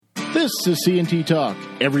This is CNT Talk.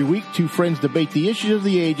 Every week, two friends debate the issues of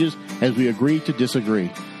the ages as we agree to disagree.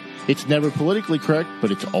 It's never politically correct, but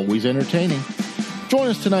it's always entertaining. Join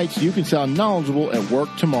us tonight so you can sound knowledgeable at work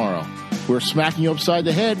tomorrow. We're smacking you upside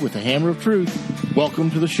the head with a hammer of truth. Welcome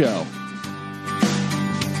to the show.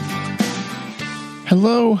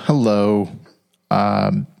 Hello.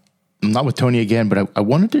 I'm not with Tony again, but I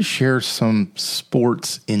wanted to share some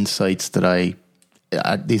sports insights that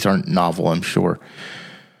these aren't novel, I'm sure.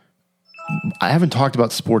 I haven't talked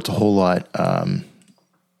about sports a whole lot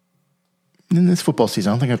in this football season.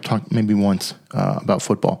 I don't think I've talked maybe once about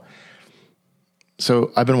football.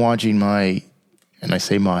 So I've been watching my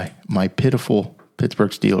pitiful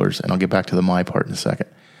Pittsburgh Steelers, and I'll get back to the my part in a second.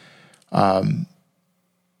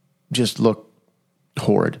 Just look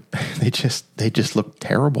horrid. They just look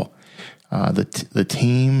terrible. The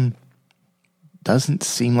team doesn't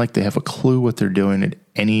seem like they have a clue what they're doing at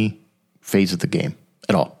any phase of the game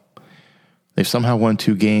at all. They've somehow won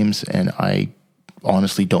 2 games, and I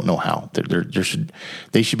honestly don't know how.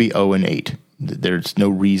 They should be 0-8. There's no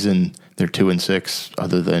reason they're 2-6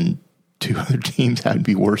 other than 2 other teams had to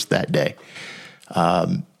be worse that day.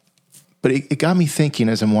 But it got me thinking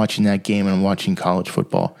as I'm watching that game and I'm watching college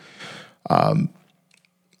football.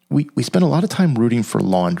 We spend a lot of time rooting for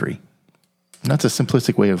laundry. And that's a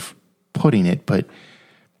simplistic way of putting it, but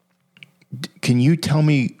can you tell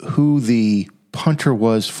me who the punter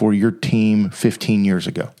was for your team 15 years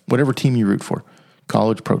ago? Whatever team you root for,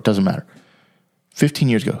 college, pro, doesn't matter. 15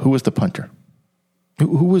 years ago, who was the punter?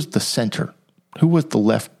 Who was the center? Who was the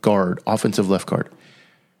left guard, offensive left guard?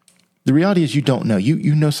 The reality is you don't know.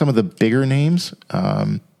 You know some of the bigger names,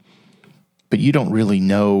 but you don't really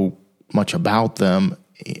know much about them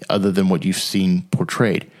other than what you've seen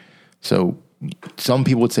portrayed. So some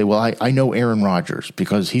people would say, well, I know Aaron Rodgers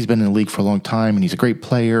because he's been in the league for a long time and he's a great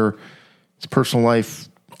player. His personal life,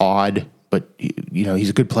 odd, but he's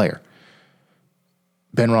a good player.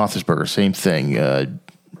 Ben Roethlisberger, same thing.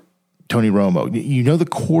 Tony Romo. You know the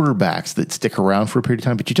quarterbacks that stick around for a period of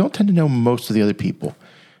time, but you don't tend to know most of the other people.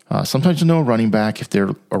 Sometimes you know a running back if they're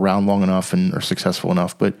around long enough and are successful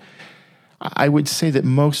enough, but I would say that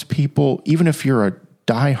most people, even if you're a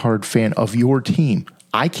diehard fan of your team,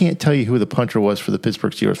 I can't tell you who the punter was for the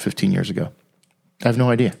Pittsburgh Steelers 15 years ago. I have no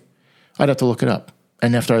idea. I'd have to look it up.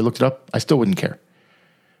 And after I looked it up, I still wouldn't care.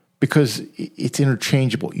 Because it's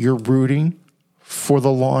interchangeable. You're rooting for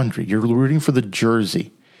the laundry. You're rooting for the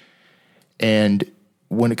jersey. And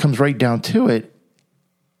when it comes right down to it,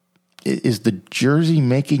 is the jersey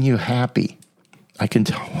making you happy? I can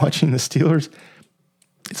tell watching the Steelers,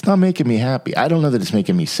 it's not making me happy. I don't know that it's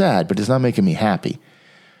making me sad, but it's not making me happy.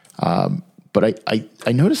 But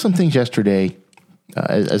I noticed some things yesterday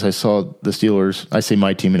as I saw the Steelers. I say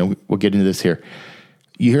my team, and we'll get into this here.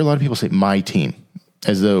 You hear a lot of people say my team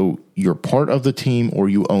as though you're part of the team or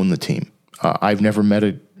you own the team. I've never met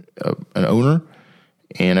an owner,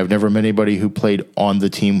 and I've never met anybody who played on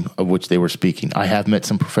the team of which they were speaking. I have met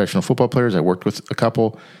some professional football players. I worked with a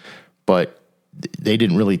couple, but they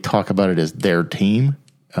didn't really talk about it as their team.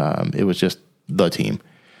 It was just the team.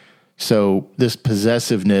 So this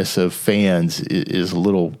possessiveness of fans is a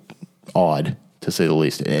little odd, to say the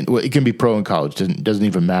least. And it can be pro and college. It doesn't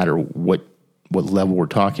even matter what level we're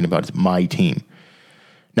talking about. It's my team.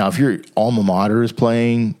 Now, if your alma mater is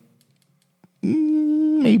playing,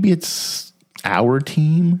 maybe it's our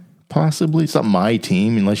team, possibly. It's not my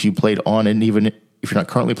team unless you played on it. And even if you're not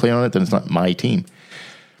currently playing on it, then it's not my team.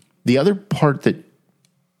 The other part that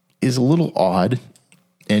is a little odd,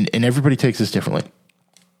 and everybody takes this differently,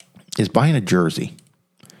 is buying a jersey.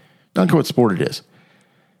 Not care what sport it is,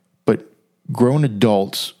 but grown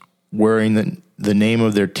adults wearing the name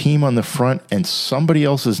of their team on the front and somebody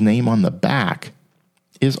else's name on the back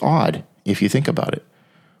is odd if you think about it.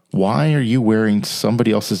 Why are you wearing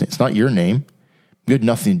somebody else's name? It's not your name. You had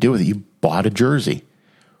nothing to do with it. You bought a jersey.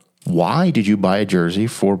 Why did you buy a jersey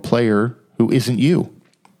for a player who isn't you?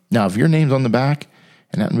 Now, if your name's on the back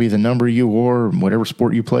and that would be the number you wore, whatever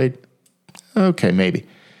sport you played, okay, maybe.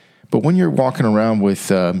 But when you're walking around with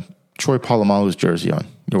Troy Polamalu's jersey on,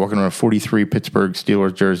 you're walking around 43 Pittsburgh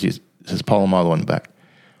Steelers jerseys, it says Polamalu on the back.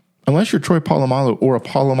 Unless you're Troy Polamalu or a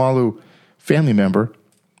Polamalu family member,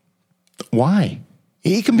 why?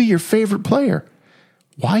 He can be your favorite player.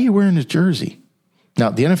 Why are you wearing his jersey? Now,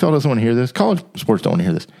 the NFL doesn't want to hear this. College sports don't want to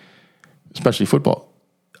hear this, especially football.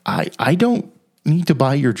 I don't need to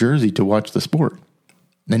buy your jersey to watch the sport.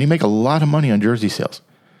 Then you make a lot of money on jersey sales.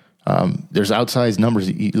 There's outsized numbers.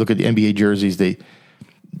 You look at the NBA jerseys, they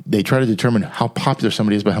try to determine how popular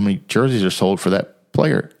somebody is by how many jerseys are sold for that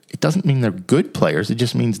player. It doesn't mean they're good players. It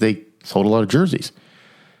just means they sold a lot of jerseys.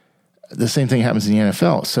 The same thing happens in the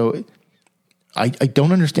NFL. So I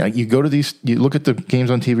don't understand. You go to these, you look at the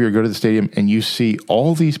games on TV or go to the stadium and you see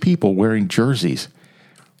all these people wearing jerseys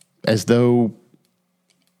as though,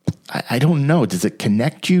 I don't know, does it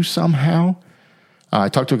connect you somehow? I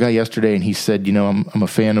talked to a guy yesterday and he said, I'm a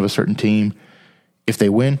fan of a certain team. If they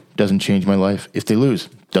win, doesn't change my life. If they lose,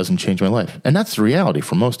 doesn't change my life. And that's the reality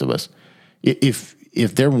for most of us. If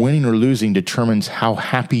their winning or losing determines how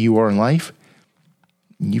happy you are in life,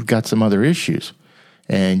 you've got some other issues.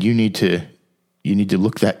 And you need to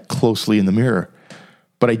look that closely in the mirror.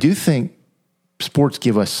 But I do think sports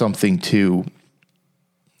give us something to,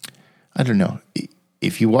 I don't know.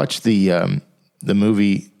 If you watch the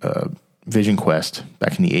movie Vision Quest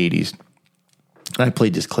back in the 80s, and I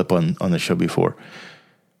played this clip on the show before,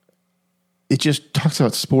 it just talks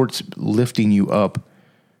about sports lifting you up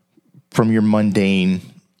from your mundane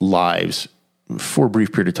lives for a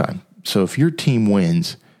brief period of time. So if your team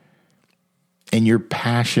wins and you're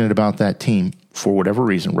passionate about that team for whatever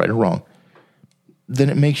reason, right or wrong, then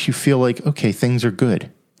it makes you feel like, okay, things are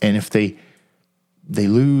good. And if they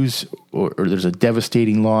lose or there's a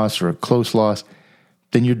devastating loss or a close loss,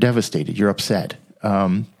 then you're devastated, you're upset.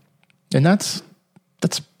 And that's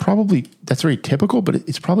very typical, but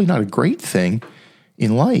it's probably not a great thing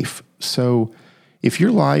in life. So if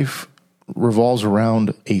your life revolves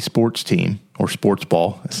around a sports team or sports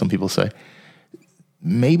ball, as some people say,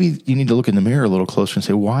 maybe you need to look in the mirror a little closer and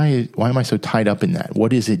say, why am I so tied up in that?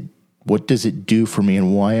 What is it? What does it do for me?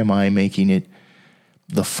 And why am I making it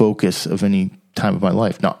the focus of any time of my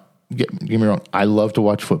life? Now, get me wrong. I love to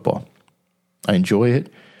watch football. I enjoy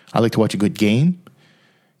it. I like to watch a good game.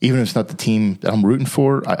 Even if it's not the team that I'm rooting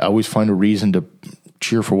for, I always find a reason to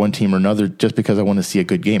cheer for one team or another just because I want to see a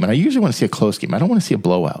good game. And I usually want to see a close game. I don't want to see a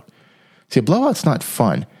blowout. See, a blowout's not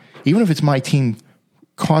fun. Even if it's my team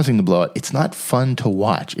causing the blowout, it's not fun to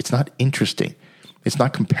watch. It's not interesting. It's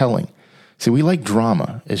not compelling. See, we like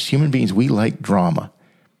drama. As human beings, we like drama.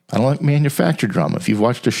 I don't like manufactured drama. If you've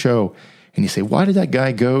watched a show and you say, why did that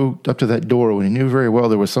guy go up to that door when he knew very well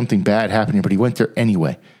there was something bad happening, but he went there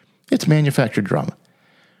anyway? It's manufactured drama.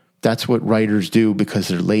 That's what writers do because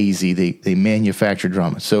they're lazy. They manufacture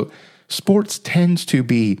drama. So sports tends to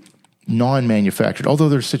be non-manufactured, although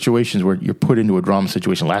there's situations where you're put into a drama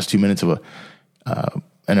situation. Last 2 minutes of a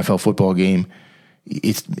NFL football game,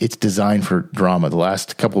 it's designed for drama. The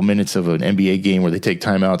last couple of minutes of an NBA game where they take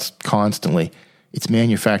timeouts constantly, it's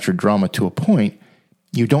manufactured drama to a point.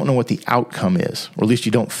 You don't know what the outcome is, or at least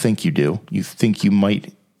you don't think you do. You think you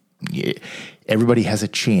might. Everybody has a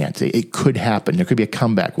chance. It could happen. There could be a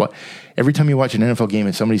comeback. Every time you watch an NFL game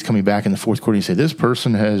and somebody's coming back in the fourth quarter, you say, this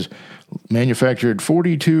person has manufactured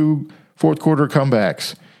 42 fourth quarter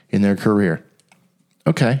comebacks in their career.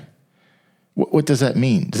 Okay. What does that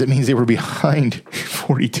mean? Does it mean they were behind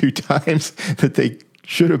 42 times that they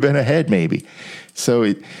should have been ahead maybe?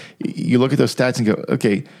 So you look at those stats and go,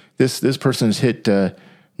 okay, this person has hit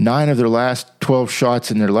 9 of their last 12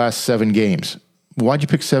 shots in their last 7 games. Why'd you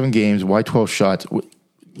pick 7 games? Why 12 shots?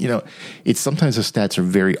 It's sometimes the stats are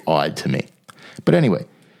very odd to me. But anyway,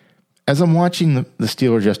 as I'm watching the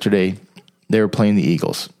Steelers yesterday, they were playing the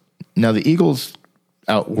Eagles. Now the Eagles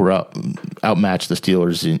outmatched the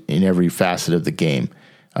Steelers in every facet of the game.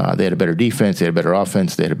 They had a better defense, they had a better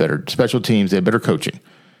offense, they had a better special teams, they had better coaching.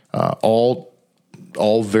 All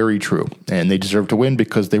very true. And they deserved to win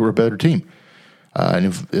because they were a better team. And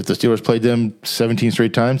if the Steelers played them 17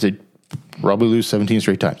 straight times, they'd probably lose 17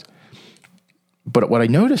 straight times. But what I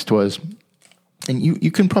noticed was, and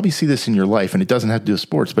you can probably see this in your life, and it doesn't have to do with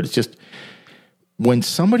sports, but it's just when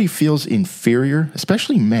somebody feels inferior,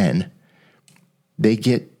 especially men, they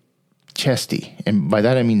get chesty. And by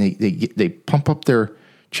that I mean they pump up their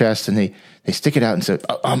chest and they stick it out and say,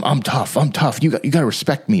 I'm tough. You got to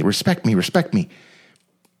respect me.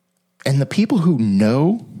 And the people who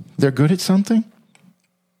know they're good at something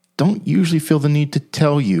don't usually feel the need to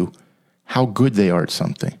tell you how good they are at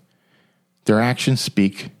something. Their actions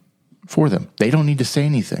speak for them. They don't need to say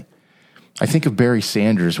anything. I think of Barry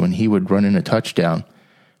Sanders when he would run in a touchdown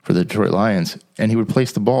for the Detroit Lions and he would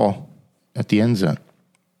place the ball at the end zone.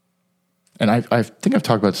 And I think I've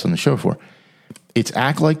talked about this on the show before. It's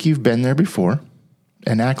act like you've been there before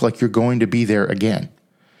and act like you're going to be there again.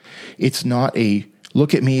 It's not a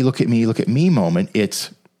look at me moment.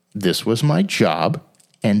 It's this was my job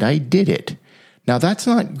and I did it. Now that's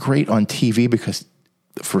not great on TV because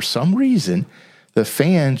for some reason the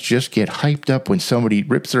fans just get hyped up when somebody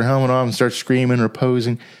rips their helmet off and starts screaming or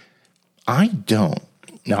posing. I don't.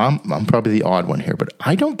 Now I'm probably the odd one here, but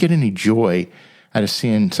I don't get any joy out of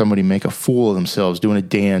seeing somebody make a fool of themselves doing a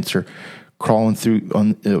dance or crawling through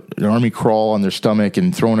on an army crawl on their stomach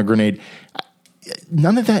and throwing a grenade.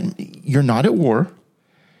 None of that. You're not at war.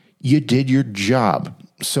 You did your job.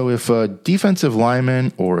 So if a defensive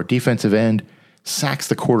lineman or a defensive end sacks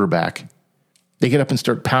the quarterback, they get up and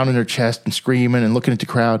start pounding their chest and screaming and looking at the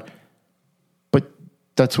crowd. But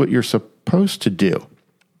that's what you're supposed to do.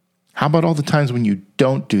 How about all the times when you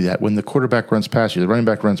don't do that, when the quarterback runs past you, the running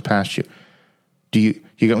back runs past you? Do you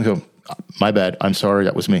go, my bad, I'm sorry,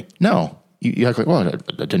 that was me? No. You act like, well,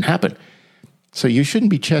 that didn't happen. So you shouldn't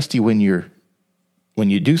be chesty when you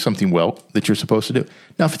do something well that you're supposed to do.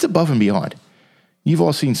 Now, if it's above and beyond, you've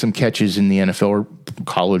all seen some catches in the NFL or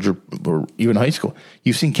college or even high school.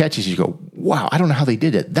 You've seen catches, you go, wow, I don't know how they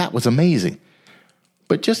did it. That was amazing.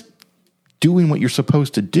 But just doing what you're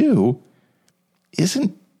supposed to do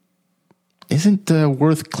isn't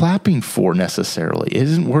worth clapping for necessarily. It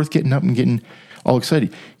isn't worth getting up and getting all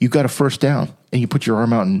excited. You got a first down and you put your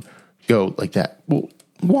arm out and go like that. Well,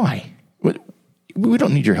 why? We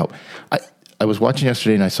don't need your help. I was watching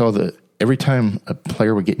yesterday and I saw every time a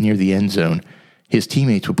player would get near the end zone, his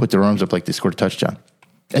teammates would put their arms up like they scored a touchdown,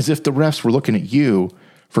 as if the refs were looking at you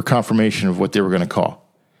for confirmation of what they were going to call.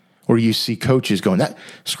 Or you see coaches going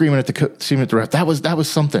screaming at the ref. That was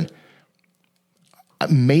something.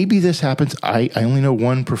 Maybe this happens. I only know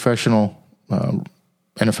one professional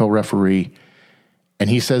NFL referee, and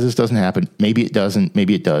he says this doesn't happen. Maybe it doesn't.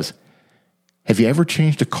 Maybe it does. Have you ever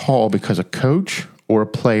changed a call because a coach or a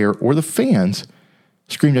player or the fans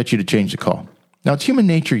screamed at you to change the call? Now, it's human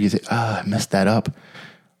nature. You say, I messed that up.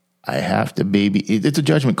 I have to it's a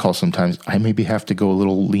judgment call sometimes. I maybe have to go a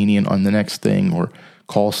little lenient on the next thing or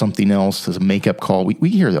call something else as a makeup call. We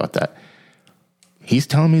hear about that. He's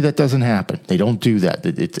telling me that doesn't happen. They don't do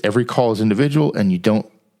that. Every call is individual, and you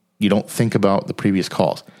don't think about the previous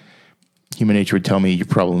calls. Human nature would tell me you're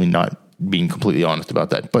probably not being completely honest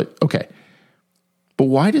about that. But okay. But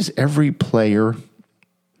why does every player,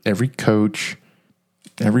 every coach,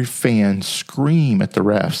 every fan scream at the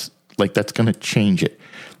refs like that's going to change it?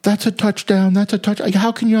 That's a touchdown. That's a touchdown.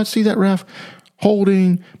 How can you not see that, ref?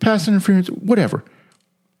 Holding, pass interference, whatever.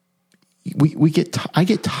 I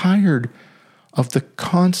get tired of the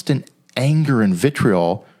constant anger and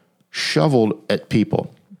vitriol shoveled at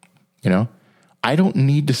people. I don't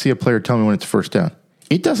need to see a player tell me when it's first down.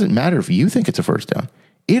 It doesn't matter if you think it's a first down.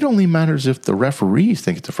 It only matters if the referees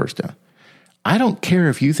think it's a first down. I don't care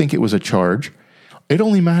if you think it was a charge. It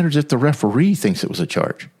only matters if the referee thinks it was a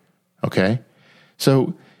charge. Okay?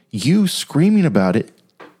 So you screaming about it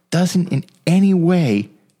doesn't in any way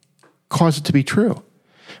cause it to be true.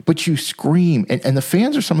 But you scream, and the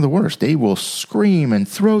fans are some of the worst. They will scream and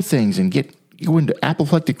throw things and go into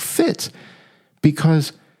apoplectic fits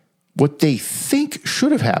because what they think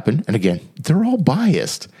should have happened, and again, they're all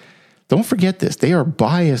biased. Don't forget this. They are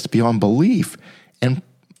biased beyond belief, and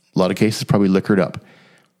a lot of cases probably liquored up.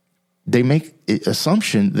 They make an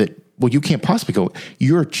assumption that, well, you can't possibly go,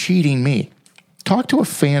 you're cheating me. Talk to a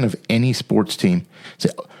fan of any sports team. Say,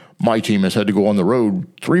 my team has had to go on the road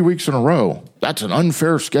 3 weeks in a row. That's an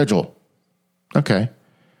unfair schedule. Okay.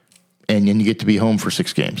 And then you get to be home for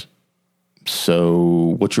 6 games.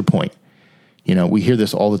 So what's your point? We hear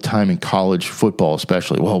this all the time in college football,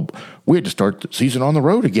 especially. Well, we had to start the season on the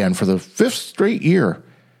road again for the 5th straight year.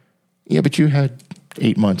 Yeah, but you had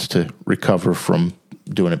 8 months to recover from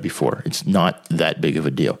doing it before. It's not that big of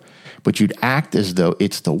a deal. But you'd act as though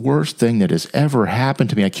it's the worst thing that has ever happened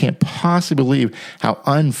to me. I can't possibly believe how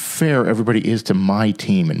unfair everybody is to my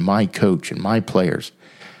team and my coach and my players.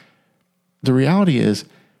 The reality is,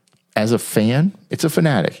 as a fan, it's a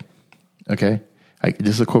fanatic. Okay?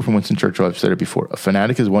 This is a quote from Winston Churchill. I've said it before. A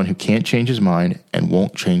fanatic is one who can't change his mind and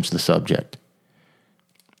won't change the subject.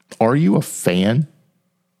 Are you a fan?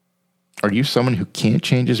 Are you someone who can't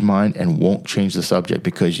change his mind and won't change the subject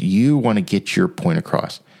because you want to get your point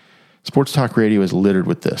across? Sports talk radio is littered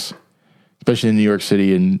with this, especially in New York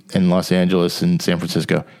City and Los Angeles and San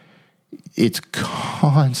Francisco. It's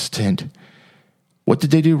constant. What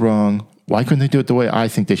did they do wrong? Why couldn't they do it the way I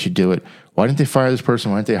think they should do it? Why didn't they fire this person?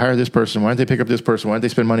 Why didn't they hire this person? Why didn't they pick up this person? Why didn't they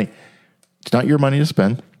spend money? It's not your money to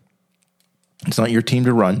spend. It's not your team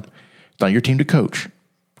to run. It's not your team to coach.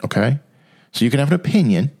 Okay? So you can have an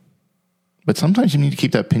opinion, but sometimes you need to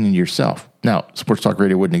keep that opinion to yourself. Now, sports talk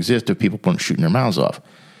radio wouldn't exist if people weren't shooting their mouths off.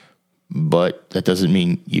 But that doesn't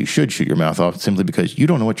mean you should shoot your mouth off simply because you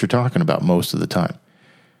don't know what you're talking about most of the time.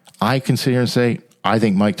 I can sit here and say, I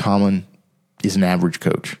think Mike Tomlin is an average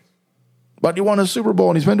coach. But he won a Super Bowl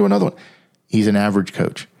and he's been to another one. He's an average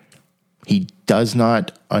coach. He does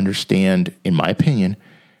not understand, in my opinion,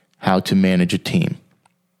 how to manage a team.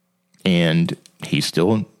 And he's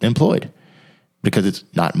still employed. because it's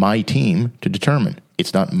not my team to determine.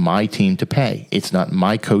 It's not my team to pay. It's not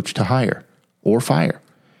my coach to hire or fire.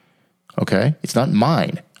 Okay? It's not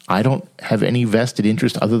mine. I don't have any vested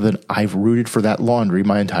interest other than I've rooted for that laundry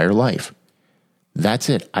my entire life. That's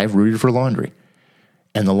it. I've rooted for laundry.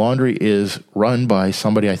 And the laundry is run by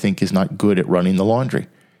somebody I think is not good at running the laundry.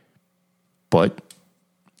 But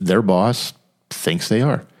their boss thinks they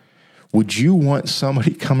are. Would you want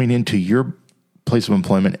somebody coming into your place of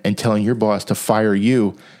employment and telling your boss to fire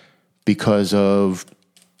you because of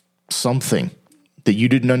something that you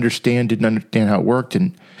didn't understand how it worked,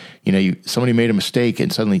 and somebody made a mistake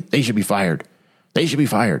and suddenly they should be fired. They should be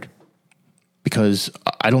fired because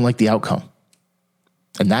I don't like the outcome.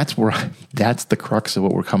 And that's the crux of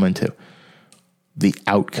what we're coming to. The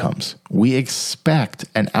outcomes. We expect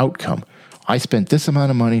an outcome. I spent this amount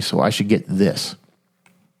of money, so I should get this.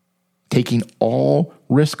 Taking all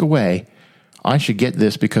risk away, I should get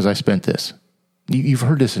this because I spent this. You've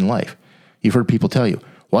heard this in life. You've heard people tell you,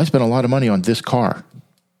 well, I spent a lot of money on this car.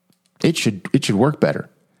 It should work better.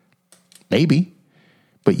 Maybe.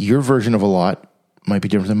 But your version of a lot might be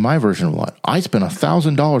different than my version of a lot. I spent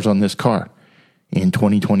 $1,000 on this car in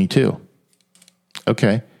 2022.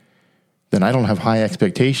 Okay. Then I don't have high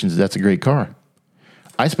expectations. That's a great car.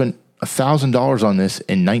 I spent $1,000 on this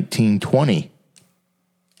in 1920.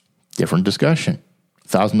 Different discussion.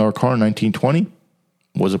 $1,000 car in 1920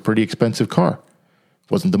 was a pretty expensive car.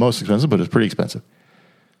 Wasn't the most expensive, but it was pretty expensive.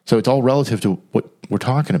 So it's all relative to what we're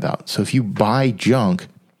talking about. So if you buy junk,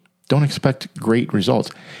 don't expect great results.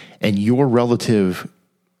 And your relative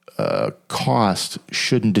cost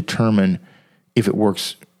shouldn't determine if it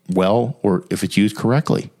works well or if it's used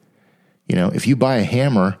correctly. If you buy a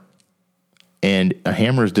hammer and a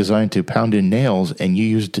hammer is designed to pound in nails and you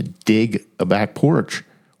use it to dig a back porch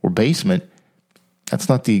or basement, that's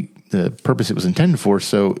not the purpose it was intended for.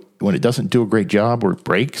 So when it doesn't do a great job or it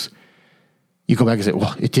breaks, you go back and say,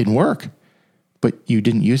 well, it didn't work, but you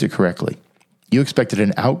didn't use it correctly. You expected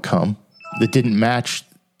an outcome that didn't match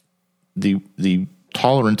the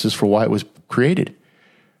tolerances for why it was created.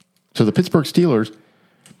 So the Pittsburgh Steelers,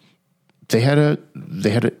 they had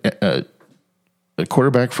a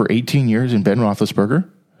quarterback for 18 years in Ben Roethlisberger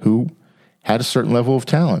who had a certain level of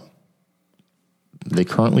talent. They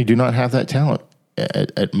currently do not have that talent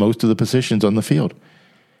at most of the positions on the field.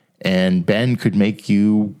 And Ben could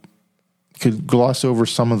gloss over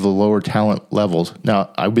some of the lower talent levels.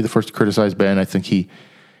 Now, I would be the first to criticize Ben. I think he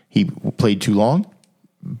played too long.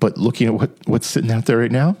 But looking at what's sitting out there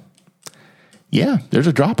right now, yeah, there's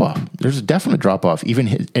a drop-off. There's a definite drop-off.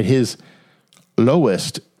 Even at his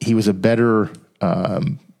lowest, he was a better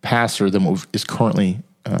passer than what is currently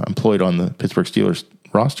employed on the Pittsburgh Steelers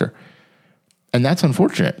roster. And that's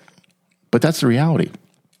unfortunate. But that's the reality.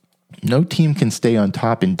 No team can stay on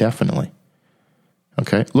top indefinitely.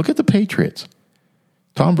 Okay? Look at the Patriots.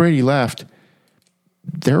 Tom Brady left.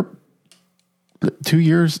 They're 2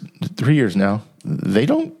 years, 3 years now. They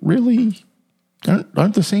aren't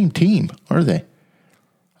the same team, are they?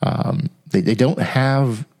 They don't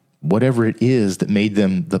have whatever it is that made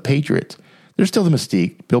them the Patriots. There's still the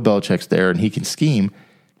mystique. Bill Belichick's there and he can scheme.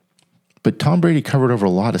 But Tom Brady covered over a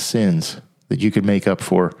lot of sins that you could make up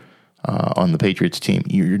for on the Patriots team.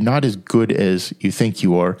 You're not as good as you think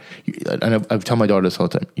you are. And I tell my daughter this all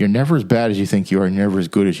the time. You're never as bad as you think you are, and never as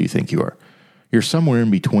good as you think you are. You're somewhere in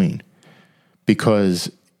between,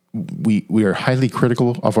 because we are highly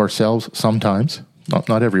critical of ourselves sometimes,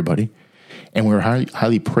 not everybody, and we're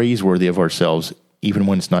highly praiseworthy of ourselves even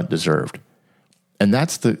when it's not deserved. And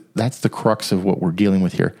that's the crux of what we're dealing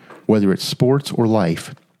with here. Whether it's sports or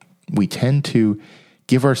life, we tend to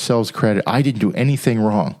give ourselves credit. I didn't do anything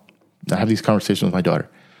wrong. I have these conversations with my daughter.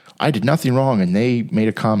 I did nothing wrong, and they made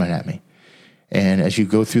a comment at me. And as you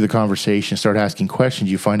go through the conversation, start asking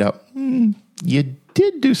questions, you find out you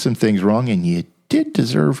did do some things wrong, and you did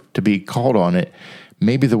deserve to be called on it.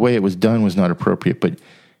 Maybe the way it was done was not appropriate, but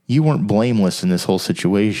you weren't blameless in this whole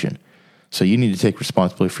situation. So you need to take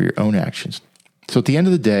responsibility for your own actions. So at the end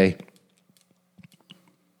of the day,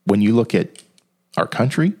 when you look at our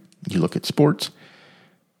country, you look at sports,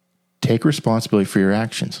 take responsibility for your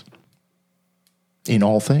actions in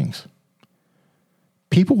all things.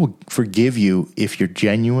 People will forgive you if you're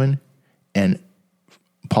genuine and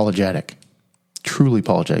apologetic, truly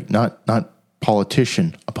apologetic, not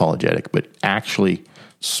politician apologetic, but actually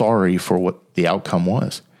sorry for what the outcome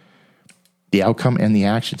was. The outcome and the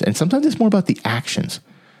actions. And sometimes it's more about the actions.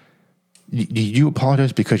 Did you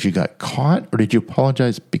apologize because you got caught, or did you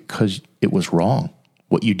apologize because it was wrong?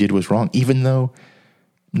 What you did was wrong, even though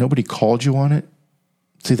nobody called you on it?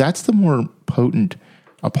 See, that's the more potent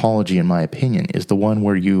apology, in my opinion, is the one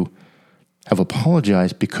where you have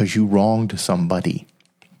apologized because you wronged somebody.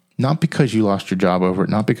 Not because you lost your job over it,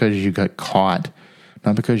 not because you got caught,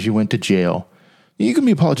 not because you went to jail. You can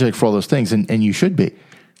be apologetic for all those things, and you should be.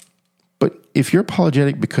 But if you're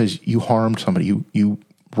apologetic because you harmed somebody, you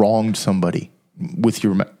wronged somebody with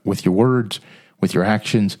your words, with your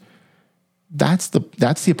actions, that's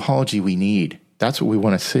the apology we need. That's what we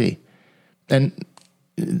want to see. And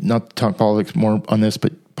not to talk politics more on this,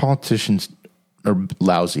 but politicians are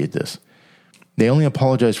lousy at this. They only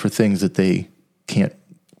apologize for things that they can't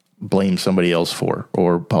blame somebody else for,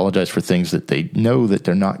 or apologize for things that they know that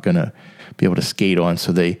they're not going to be able to skate on,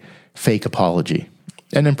 so they fake apology.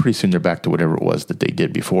 And then pretty soon they're back to whatever it was that they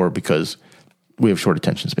did before, because we have short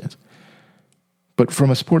attention spans. But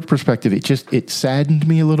from a sports perspective, it saddened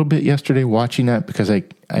me a little bit yesterday watching that, because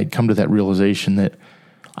I'd come to that realization that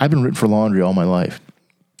I've been rooting for Laundry all my life.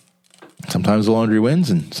 Sometimes the Laundry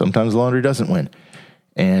wins and sometimes the Laundry doesn't win.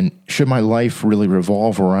 And should my life really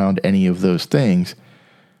revolve around any of those things,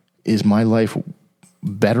 is my life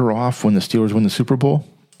better off when the Steelers win the Super Bowl?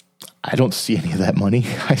 I don't see any of that money.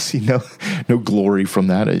 I see no glory from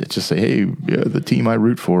that. I just say, hey, yeah, the team I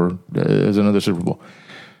root for is another Super Bowl.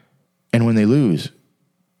 And when they lose,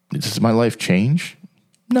 does my life change?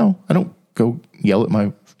 No, I don't go yell at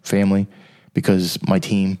my family because my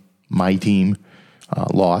team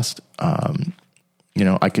lost.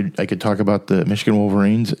 I could talk about the Michigan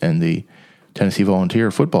Wolverines and the Tennessee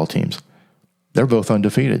Volunteer football teams. They're both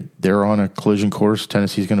undefeated. They're on a collision course.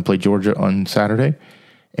 Tennessee's going to play Georgia on Saturday,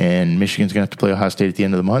 and Michigan's going to have to play Ohio State at the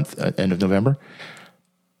end of the month, end of November.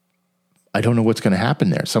 I don't know what's going to happen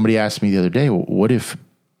there. Somebody asked me the other day, well, what if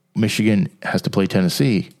Michigan has to play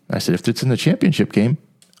Tennessee? I said, if it's in the championship game,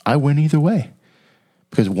 I win either way,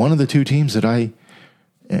 because one of the two teams that I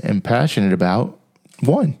am passionate about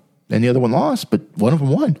won, and the other one lost, but one of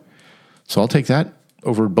them won. So I'll take that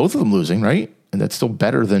over both of them losing, right? And that's still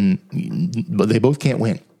better than, but they both can't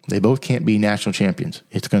win. They both can't be national champions.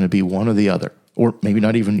 It's going to be one or the other, or maybe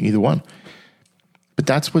not even either one. But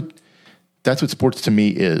that's what sports to me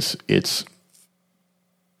is. It's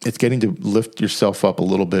getting to lift yourself up a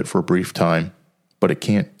little bit for a brief time, but it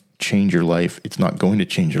can't change your life. It's not going to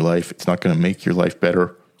change your life. It's not going to make your life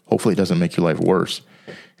better. Hopefully it doesn't make your life worse.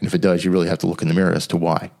 And if it does, you really have to look in the mirror as to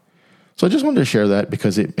why. So I just wanted to share that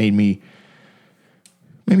because it made me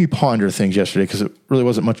ponder things yesterday, because it really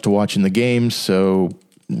wasn't much to watch in the games, so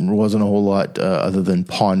there wasn't a whole lot other than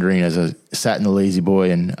pondering as I sat in the lazy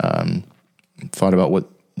boy and thought about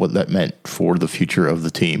what that meant for the future of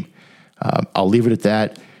the team. I'll leave it at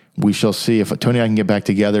that. We shall see if Tony and I can get back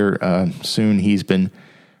together soon. He's been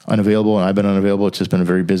unavailable and I've been unavailable. It's just been a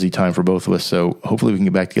very busy time for both of us, so hopefully we can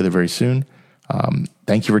get back together very soon.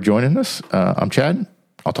 Thank you for joining us. I'm Chad.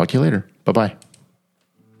 I'll talk to you later. Bye-bye.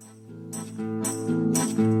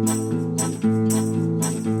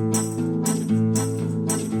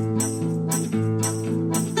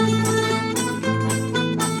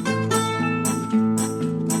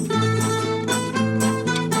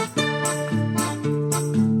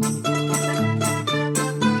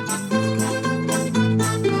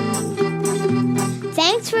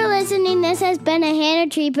 Thanks for listening. This has been a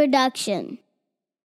Hannah Tree production.